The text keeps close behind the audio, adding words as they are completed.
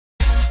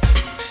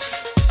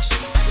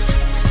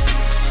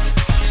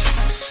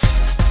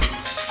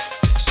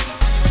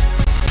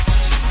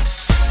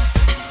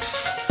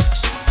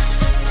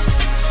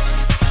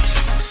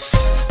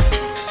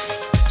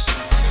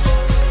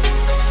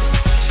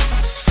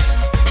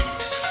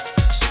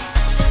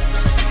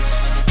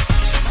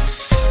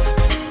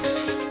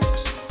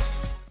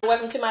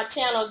welcome to my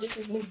channel. This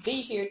is Miss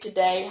V here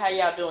today. How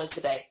y'all doing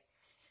today?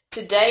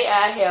 Today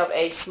I have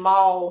a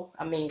small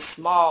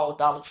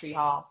Dollar Tree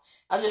haul.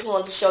 I just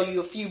wanted to show you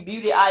a few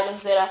beauty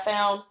items that I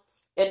found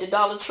at the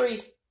Dollar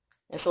Tree.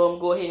 And so I'm going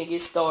to go ahead and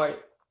get started.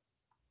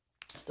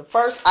 The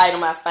first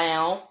item I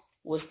found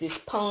was this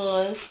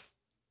Pond's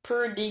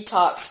Pure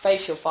Detox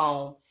Facial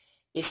Foam.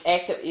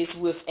 It's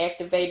with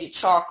activated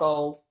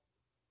charcoal.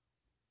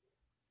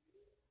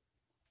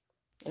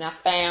 And I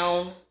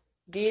found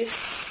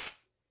this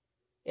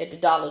at the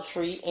Dollar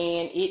Tree,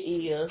 and it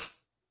is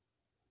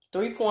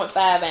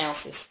 3.5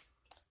 ounces.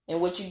 And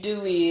what you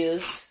do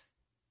is,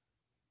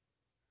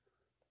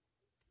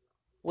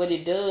 what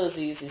it does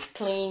is it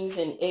cleans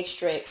and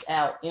extracts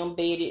out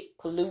embedded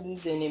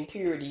pollutants and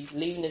impurities,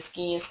 leaving the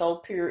skin so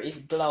pure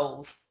it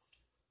glows.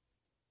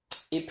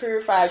 It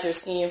purifies your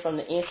skin from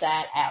the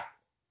inside out.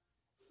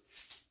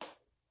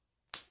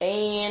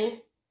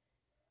 And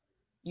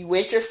you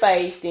wet your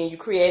face, then you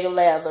create a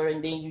lather,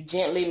 and then you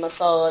gently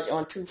massage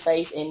onto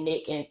face and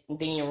neck, and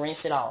then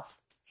rinse it off.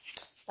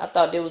 I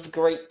thought that was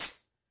great.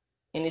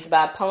 And it's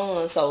by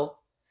Pond, so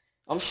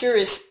I'm sure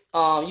it's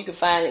you can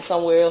find it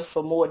somewhere else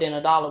for more than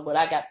 $1. But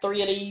I got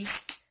 3 of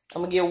these.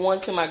 I'm gonna give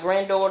one to my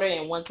granddaughter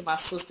and one to my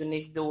sister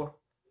next door.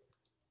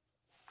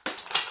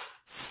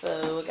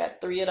 So I got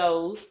 3 of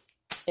those.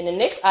 And the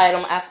next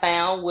item I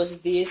found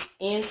was this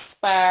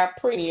Inspire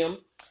Premium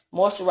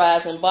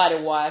Moisturizing Body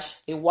Wash.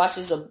 It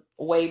washes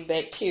away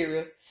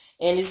bacteria,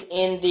 and it's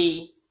in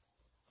the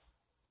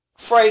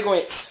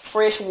fragrance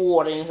fresh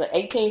water, and it's an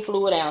 18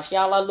 fluid ounce.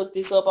 Y'all, I looked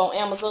this up on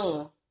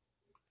Amazon,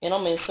 and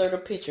I'm gonna insert a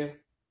picture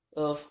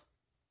of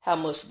how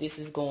much this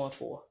is going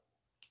for.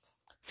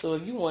 So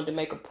if you wanted to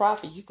make a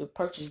profit, you could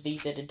purchase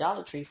these at the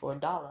Dollar Tree for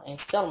 $1 and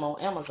sell them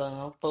on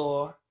Amazon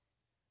for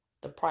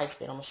the price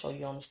that I'm gonna show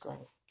you on the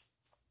screen.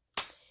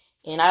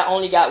 And I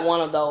only got one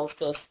of those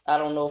because I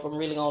don't know if I'm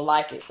really gonna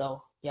like it.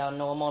 So y'all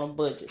know I'm on a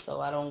budget, so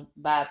I don't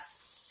buy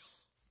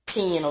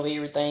 10 of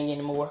everything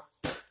anymore.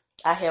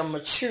 I have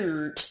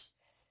matured.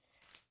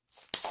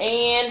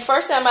 And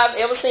first time I've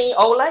ever seen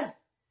Olay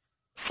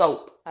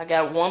soap. I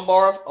got 1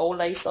 bar of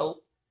Olay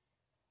soap.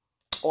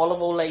 Olive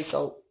Olay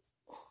soap.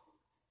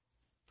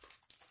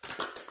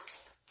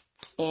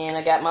 And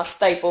I got my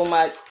staple.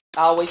 I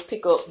always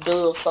pick up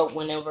Dove soap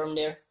whenever I'm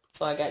there.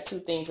 So I got 2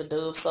 things of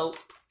Dove soap.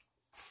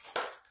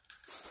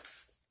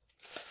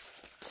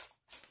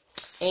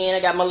 And I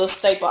got my little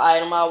staple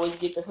item. I always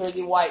get the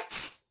Huggy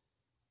Wipes.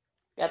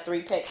 Got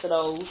 3 packs of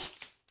those.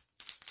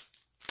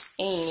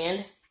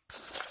 And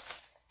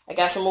I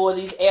got some more of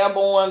these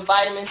AIRBORNE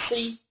vitamin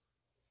C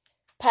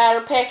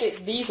powder packets.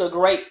 These are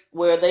great,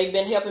 where they've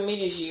been helping me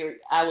this year.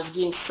 I was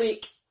getting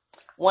sick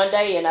one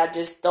day, and I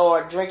just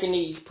started drinking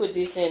these. Put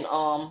this in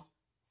 4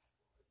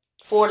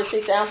 to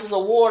 6 ounces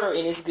of water,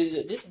 and it's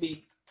good. This would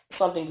be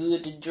something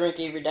good to drink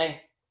every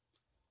day.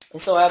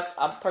 And so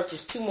I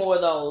purchased 2 more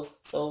of those.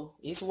 So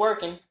it's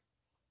working.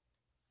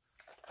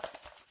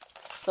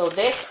 So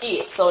that's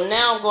it. So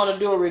now I'm going to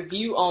do a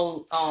review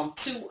on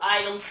 2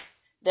 items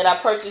that I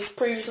purchased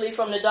previously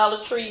from the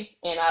Dollar Tree.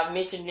 And I've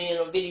mentioned it in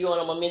a video, and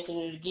I'm going to mention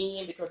it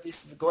again because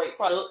this is a great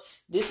product.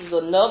 This is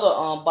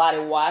another body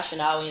wash,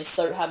 and I'll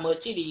insert how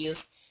much it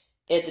is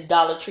at the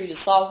Dollar Tree. The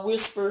Soft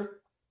Whisper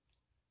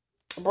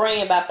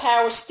brand by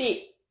Power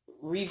Stick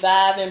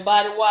Reviving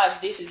Body Wash.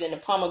 This is in the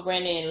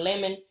pomegranate and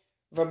lemon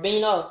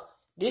verbena.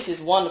 This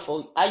is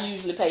wonderful. I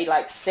usually pay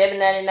like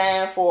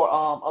 $7.99 for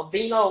a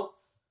Vino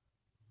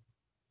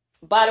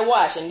body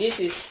wash, and this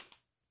is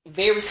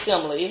very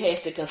similar. It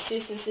has the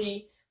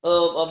consistency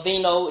of a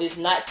Vino. It's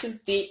not too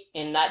thick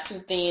and not too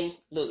thin.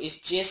 Look, it's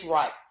just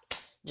right.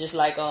 Just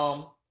like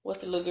what's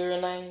the little girl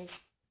name?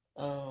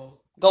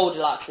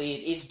 Goldilocks said.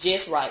 It's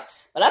just right.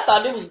 But I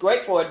thought it was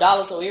great for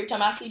 $1. So every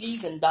time I see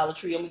these in the Dollar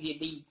Tree, I'm gonna get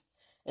these.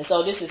 And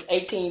so this is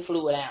 18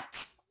 fluid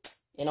ounce,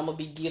 and I'm gonna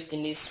be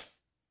gifting this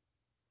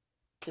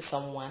to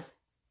someone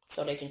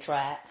so they can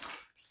try it.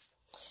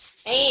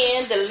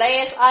 And the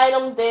last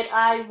item that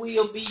I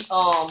will be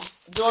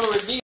doing a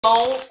review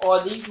on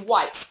are these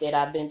wipes that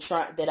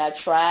I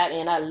tried,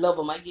 and I love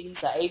them. I give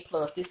these an A+.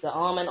 This is the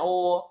almond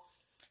oil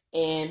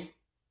and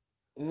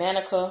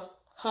Manuka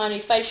honey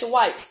facial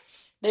wipes.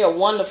 They are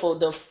wonderful.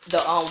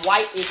 The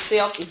wipe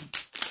itself is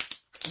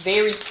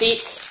very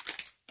thick.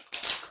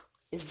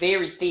 It's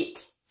very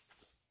thick.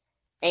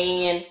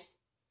 And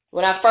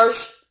when I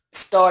first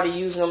started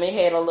using them, it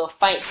had a little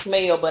faint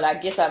smell, but I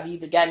guess I've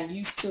either gotten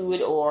used to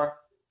it, or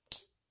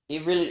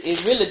it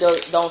really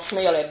don't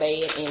smell that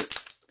bad, and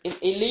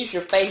it leaves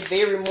your face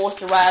very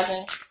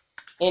moisturizing,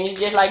 and it's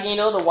just like any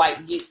other wipe.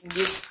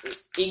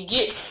 It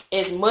gets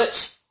as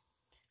much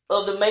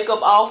of the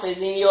makeup off as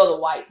any other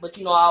wipe, but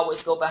you know, I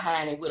always go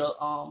behind it with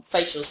a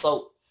facial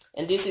soap,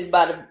 and this is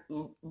by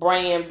the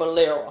brand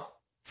BOLERO.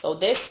 So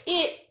that's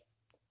it.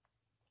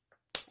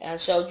 I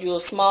showed you a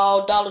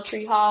small Dollar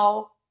Tree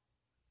haul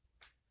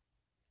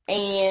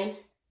and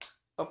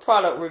a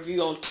product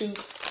review on 2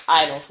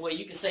 items. Well,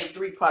 you can say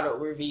 3 product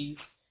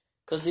reviews,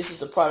 because this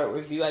is a product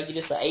review. I give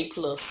this an A+.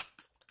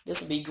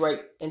 This would be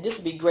great, and this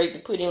would be great to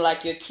put in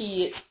like your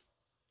kids.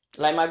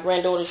 Like my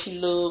granddaughter, she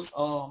loves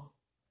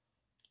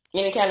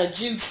any kind of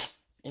juice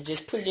and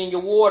just put it in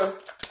your water,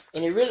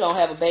 and it really don't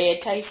have a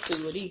bad taste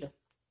to it either.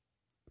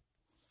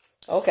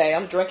 Okay,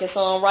 I'm drinking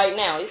some right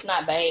now. It's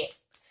not bad,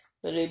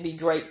 but it'd be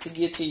great to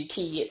give to your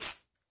kids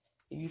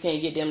if you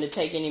can't get them to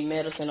take any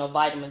medicine or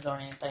vitamins or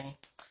anything.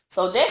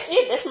 So that's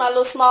it. That's my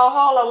little small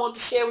haul I want to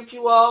share with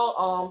you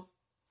all.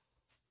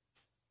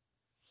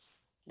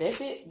 That's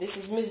it. This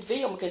is Miss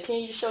V. I'm going to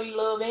continue to show you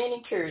love and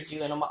encourage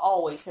you, and I'm going to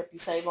always help you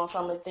save on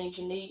some of the things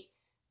you need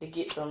to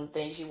get some of the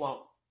things you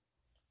want.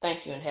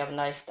 Thank you, and have a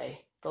nice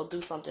day. Go do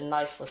something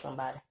nice for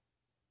somebody.